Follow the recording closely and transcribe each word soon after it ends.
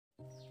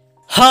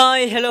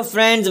Hi, hello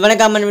friends,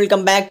 welcome and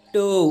welcome back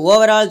to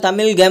Overall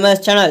Tamil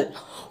Gamers channel.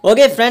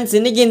 Okay friends,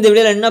 இன்றைக்கி இந்த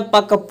வீடியோவில் என்ன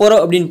பார்க்க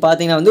போகிறோம் அப்படின்னு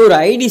பார்த்தீங்கன்னா வந்து ஒரு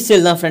ஐடி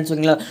சேல் தான் ஃப்ரெண்ட்ஸ்.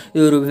 ஓகேங்களா,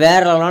 இது ஒரு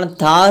வேறான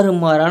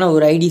தாறுமாறான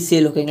ஒரு ஐடி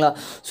சேல். ஓகேங்களா,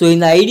 ஸோ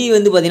இந்த ஐடி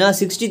வந்து பார்த்தீங்கன்னா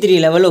 63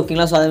 லெவல்.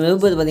 ஓகேங்களா, ஸோ அது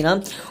வந்து பார்த்தீங்கன்னா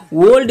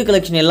ஓல்டு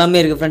கலெக்ஷன்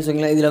எல்லாமே இருக்குது ஃப்ரெண்ட்ஸ்.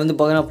 ஓகேங்களா, இதில் வந்து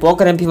பார்த்தீங்கன்னா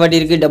போக்கர் MP40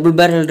 இருக்குது, டபுள்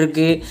பேரல்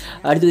இருக்குது,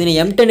 அடுத்து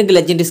பார்த்தீங்கன்னா M10க்கு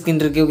லெஜெண்ட்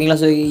ஸ்கின் இருக்குது. ஓகேங்களா,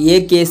 ஸோ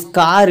ஏகேஸ்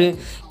காரு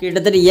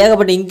கிட்டத்தட்ட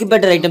ஏகப்பட்ட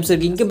இன்குபேட்டர் ஐட்டம்ஸ்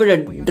இருக்குது,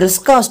 இன்குபேட்டர் ட்ரெஸ்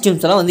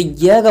காஸ்டியூம்ஸ் எல்லாம் வந்து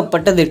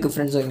ஏகப்பட்டது இருக்குது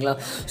ஃப்ரெண்ட்ஸ். ஓகேங்களா,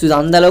 ஸோ இது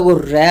அந்தளவுக்கு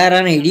ஒரு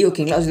ரேரான ஐடி.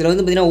 ஓகேங்களா, ஸோ இதில்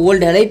வந்து பார்த்தீங்கன்னா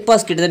ஓல்டு எலைட்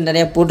பாஸ் கிட்டத்தட்ட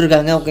நிறையா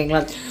போட்டிருக்காங்க. ஓகேங்களா,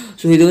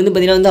 ஸோ இது வந்து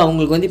பார்த்திங்கன்னா வந்து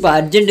அவங்களுக்கு வந்து இப்போ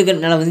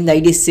அர்ஜென்ட்டுக்குனால வந்து இந்த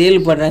ஐடி சேல்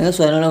பண்ணுறாங்க.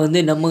 ஸோ அதனால் வந்து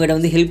நம்மகிட்ட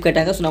வந்து ஹெல்ப்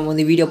கேட்டாங்க. ஸோ நம்ம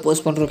வந்து வீடியோ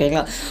போஸ்ட் பண்ணுறோம்.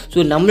 ஓகேங்களா,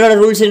 ஸோ நம்மளோட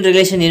ரூல்ஸ் அண்ட்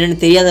ரெகுலேஷன் என்னென்னு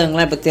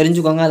தெரியாதவங்களாம் இப்போ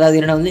தெரிஞ்சுக்கோங்க. அதாவது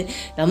என்னென்னா வந்து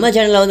நம்ம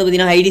சேனலில் வந்து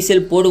பார்த்திங்கன்னா ஐடி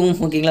சேல் போடுவோம்.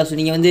 ஓகேங்களா, ஸோ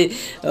நீங்கள் வந்து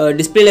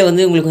டிஸ்பிளேல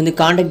வந்து உங்களுக்கு வந்து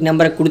காண்டாக்ட்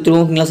நம்பரை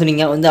கொடுத்துருவோம். ஓகேங்களா, ஸோ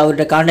நீங்கள் வந்து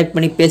அவர்கிட்ட காண்டாக்ட்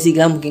பண்ணி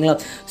பேசிக்கலாம். ஓகேங்களா,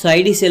 ஸோ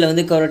ஐடி சேலை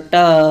வந்து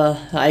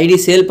கரெக்டாக ஐடி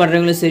சேல்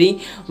பண்ணுறவங்களும் சரி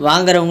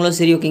வாங்குறவங்களும்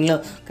சரி ஓகேங்களா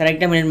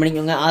கரெக்டாக மெயின்டைன்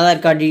பண்ணிக்கோங்க.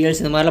 ஆதார் கார்டு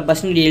டீட்டெயில்ஸ் இந்த மாதிரிலாம்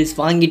பர்சனல் டீட்டெயில்ஸ்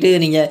வாங்கிட்டு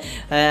நீங்கள்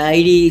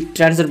ஐடி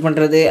ட்ரான்ஸ்ஃபர்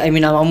பண்ணுறது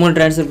அமௌண்ட்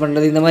ட்ரான்ஸ்ஃபர்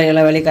பண்ணுறது இந்த மாதிரி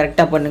எல்லா வேலையும்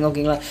கரெக்டாக பண்ணுங்கள்.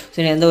 ஓகேங்களா,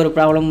 ஸோ எந்த ஒரு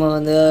ப்ராப்ளமும்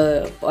வந்து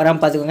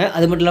வராமல் பார்த்துக்கோங்க.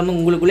 அது மட்டும் இல்லாமல்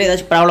உங்களுக்குள்ளே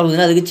ஏதாச்சும் ப்ராப்ளம்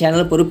வந்துன்னா அதுக்கு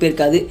சேனல் பொறுப்பு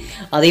இருக்காது.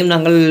 அதையும்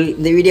நாங்கள்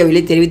இந்த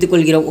வீடியோவிலே தெரிவித்துக்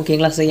கொள்கிறோம்.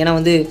 ஓகேங்களா, ஸோ ஏன்னா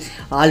வந்து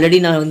ஆல்ரெடி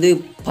நான் வந்து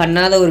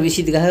பண்ணாத ஒரு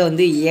விஷயத்துக்காக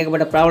வந்து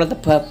ஏகப்பட்ட ப்ராப்ளத்தை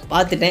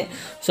பார்த்துட்டேன்.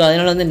 ஸோ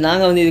அதனால் வந்து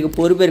நாங்கள் வந்து இதுக்கு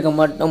பொறுப்பு இருக்க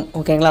மாட்டோம்.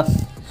 ஓகேங்களா,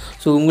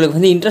 ஸோ உங்களுக்கு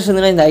வந்து இன்ட்ரெஸ்ட்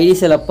இருந்ததுன்னா இந்த ஐடி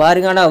சேலை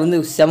பாருங்க. ஆனால் வந்து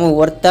செம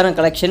ஒர்த்தான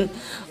கலெக்ஷன்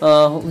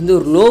வந்து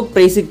ஒரு லோ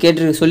ப்ரைஸுக்கு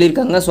கேட்டு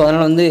சொல்லியிருக்காங்க. ஸோ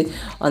அதனால் வந்து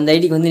அந்த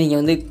ஐடிக்கு வந்து நீங்கள்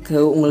வந்து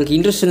உங்களுக்கு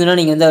இன்ட்ரெஸ்ட் இருந்ததுன்னா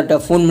நீங்கள் வந்து அவர்கிட்ட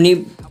ஃபோன் பண்ணி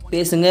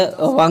பேசுங்க,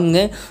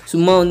 வாங்குங்க.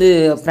 சும்மா வந்து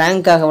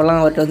ப்ராங்காகவெல்லாம்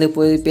அவர்கிட்ட வந்து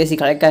போய் பேசி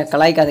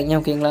கலாய்க்காதீங்க.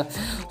 ஓகேங்களா,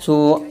 ஸோ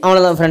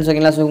அவ்வளோதான் ஃப்ரெண்ட்ஸ்.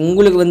 ஓகேங்களா, ஸோ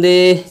உங்களுக்கு வந்து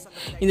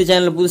இந்த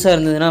சேனலில் புதுசாக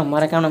இருந்ததுன்னா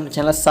மறக்காமல் நம்ம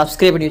சேனலை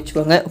சப்ஸ்கிரைப் பண்ணி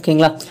வச்சுக்கோங்க.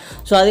 ஓகேங்களா,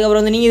 ஸோ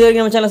அதுக்கப்புறம் வந்து நீங்கள் இது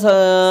வரைக்கும் நம்ம சேனலை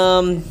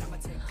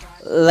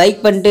லைக்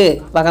பண்ணிட்டு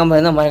பார்க்காம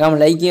இருந்தால்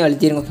மறக்காமல் லைக்கையும்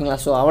அழுத்திடுங்க. ஓகேங்களா,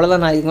 ஸோ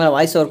அவ்வளோதான். நான் இதுக்கு மேலே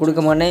வாய்ஸ் ஓவர்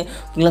கொடுக்க மாட்டேன்.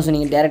 ஓகேங்களா, ஸோ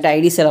நீங்கள் டேரெக்டாக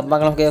ஐடி சேலை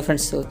பார்க்கலாம். Okay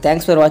friends, so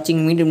thanks for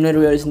வாட்சிங். மீண்டும்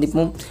இன்னொரு வீடியோ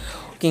சந்திப்போம்.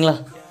 ஓகேங்களா,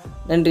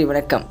 நன்றி,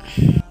 வணக்கம்.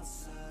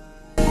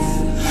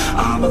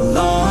 I'm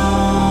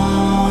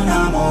alone,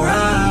 I'm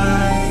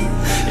alright.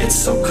 It's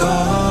so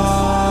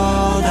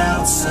cold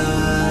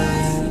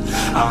outside.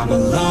 I'm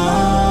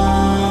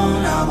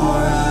alone, I'm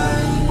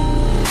alright.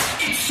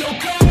 It's so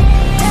cold.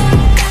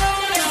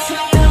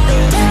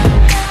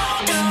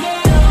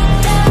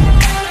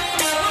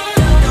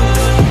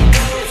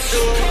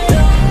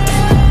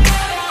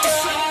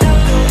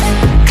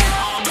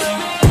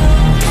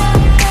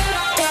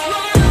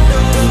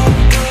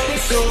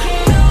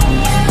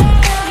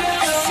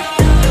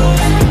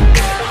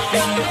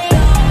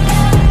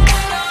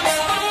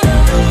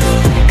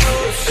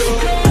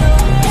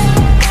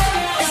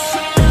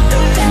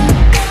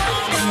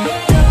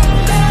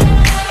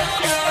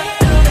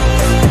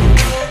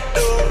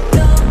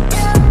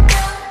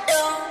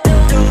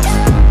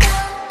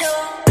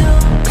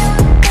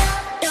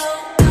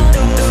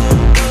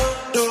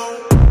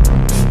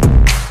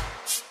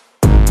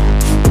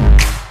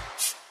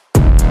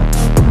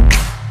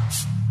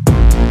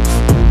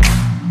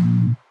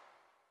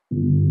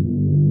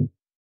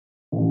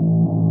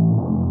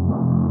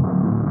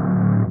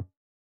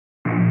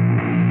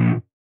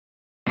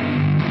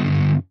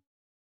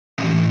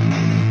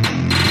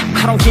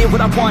 I don't get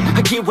what I want,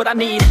 I get what I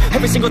need.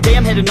 Every single day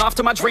I'm heading off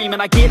to my dream,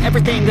 and I get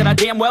everything that I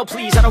damn well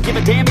please. I don't give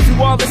a damn if you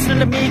all listening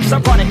to me, cause I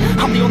run it.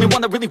 I'm the only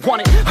one that really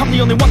want it, I'm the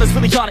only one that's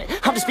really on it.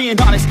 I'm just being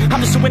honest,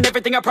 I'm just doing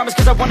everything I promise,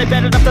 cause I want it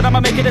bad enough that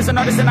I'ma make it as an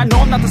artist. And I know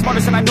I'm not the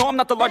smartest, and I know I'm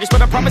not the largest,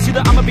 but I promise you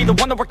that I'ma be the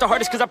one that worked the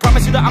hardest. Cause I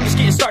promise you that I'm just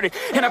getting started,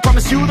 and I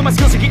promise you that my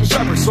skills are getting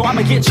sharper. So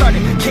I'ma get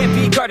charted, can't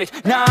be guarded.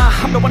 Nah,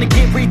 I'm the one to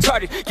get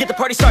retarded. Get the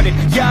party started,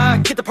 yeah,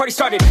 get the party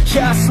started.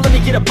 Yeah, so let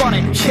me get up on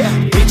it, yeah.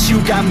 Bitch, you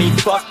got me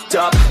fucked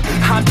up,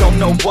 I don't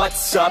know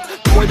what's up.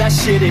 Pour that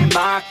shit in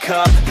my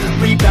cup,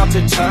 we bout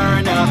to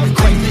turn up.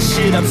 Crank this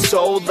shit up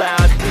so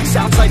loud,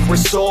 sounds like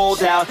we're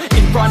sold out.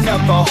 In front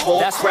of a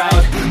whole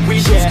crowd, we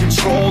lose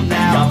control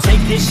now. I'll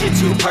take this shit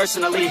too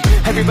personally.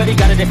 Everybody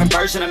got a different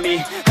version of me,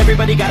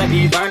 everybody gotta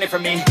be learning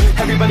from me.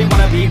 Everybody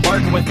wanna be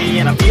working with me,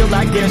 and I feel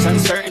like there's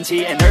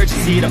uncertainty and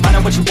urgency to find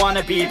out what you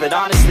wanna be. But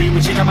honestly,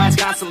 we change our minds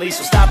constantly,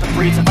 so stop and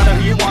breathe to find out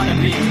who you wanna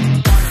be.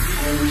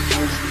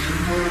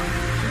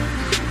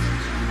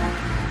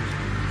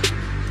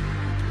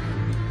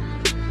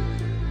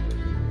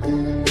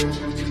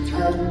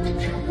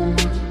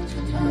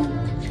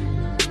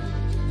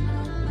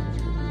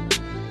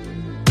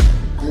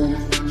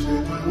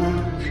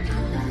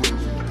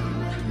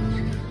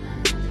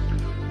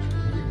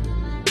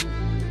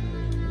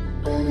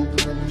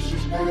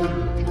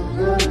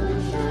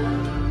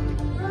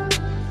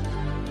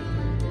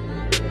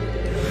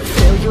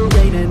 Failure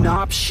ain't an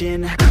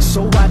option,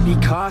 so I'd be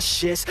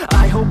cautious.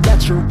 I hope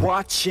that you're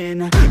watching,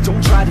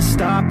 don't try to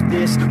stop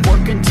this.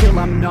 Work until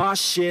I'm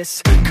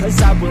nauseous,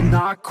 cause I will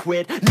not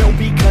quit. No,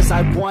 because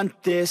I want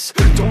this,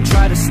 don't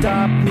try to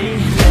stop me.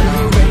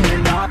 Failure ain't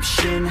an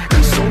option,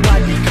 so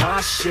I'd be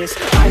cautious.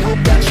 I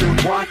hope that you're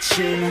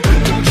watching,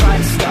 don't try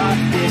to stop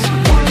this.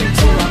 Work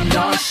until I'm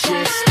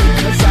nauseous,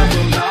 cause I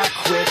will not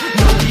quit.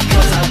 No,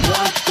 because I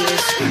want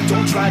this.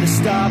 Don't try to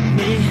stop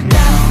me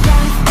now.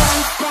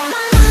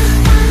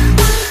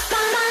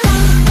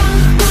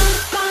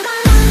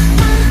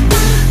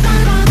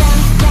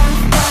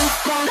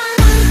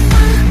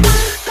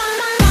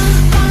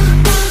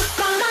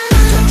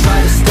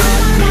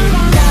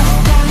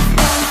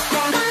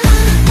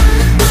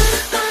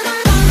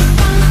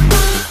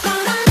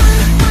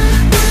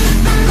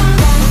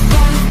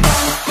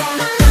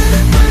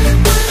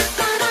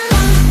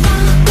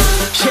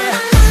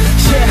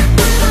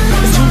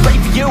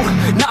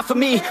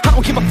 I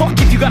don't give a fuck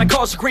if you got a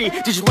college degree.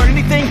 Did you learn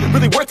anything?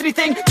 Really worth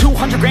anything?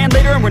 200 grand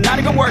later and we're not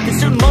even working.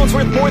 Student loans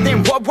worth more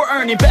than what we're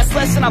earning. Best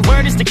lesson I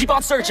learned is to keep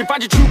on searching.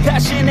 Find your true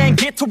passion and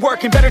get to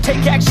work. And better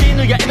take action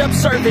or you end up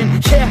serving.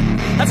 Yeah,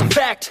 that's a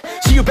fact.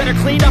 So you better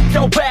clean up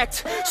your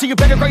act. So you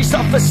better grow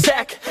yourself a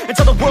sack and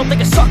tell the world they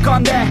can suck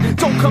on that.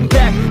 Don't come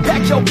back,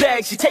 pack your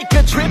bags. You take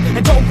a trip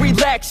and don't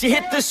relax. You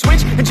hit the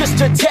switch and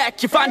just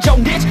attack. You find your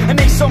niche and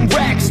make some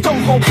racks.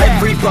 Don't hold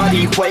back.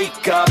 Everybody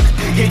wake up,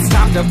 it's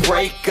time to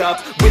break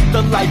up with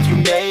the life you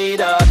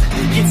made up.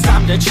 It's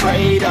time to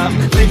trade up,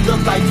 live the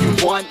life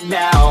you want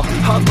now,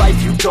 a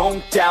life you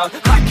don't doubt.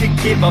 I could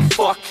give a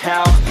fuck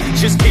how,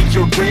 just get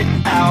your grit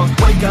out.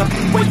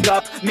 Wake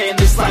up, man,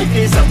 this life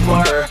is a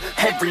blur.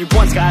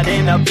 Everyone's got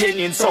an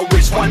opinion, so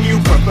which one you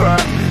prefer?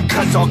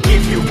 Cause I'll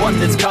give you one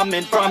that's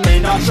coming from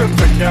an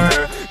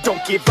entrepreneur.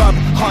 Don't give up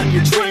on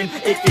your dream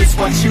if it's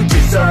what you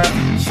deserve.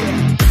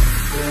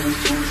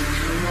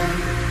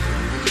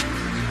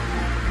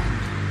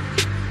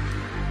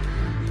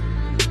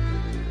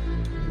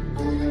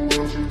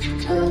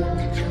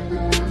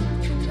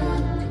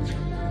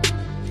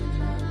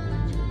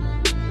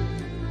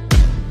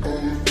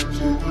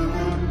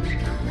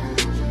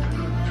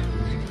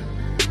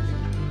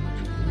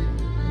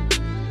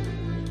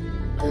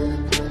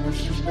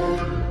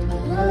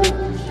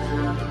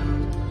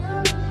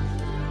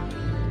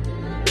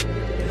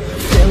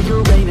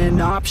 Failure ain't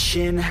an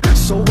option,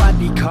 so I'd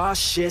be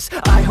cautious.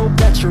 I hope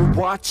that you're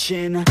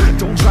watching.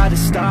 Don't try to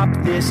stop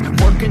this,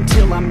 work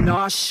until I'm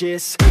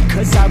nauseous,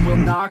 cause I will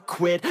not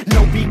quit.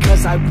 No,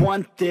 because I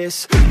want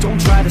this. Don't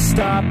try to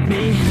stop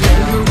me.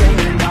 Failure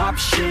ain't an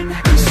option,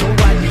 so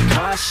I'd be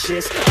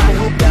cautious. I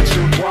hope that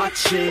you're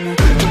watching.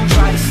 Don't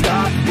try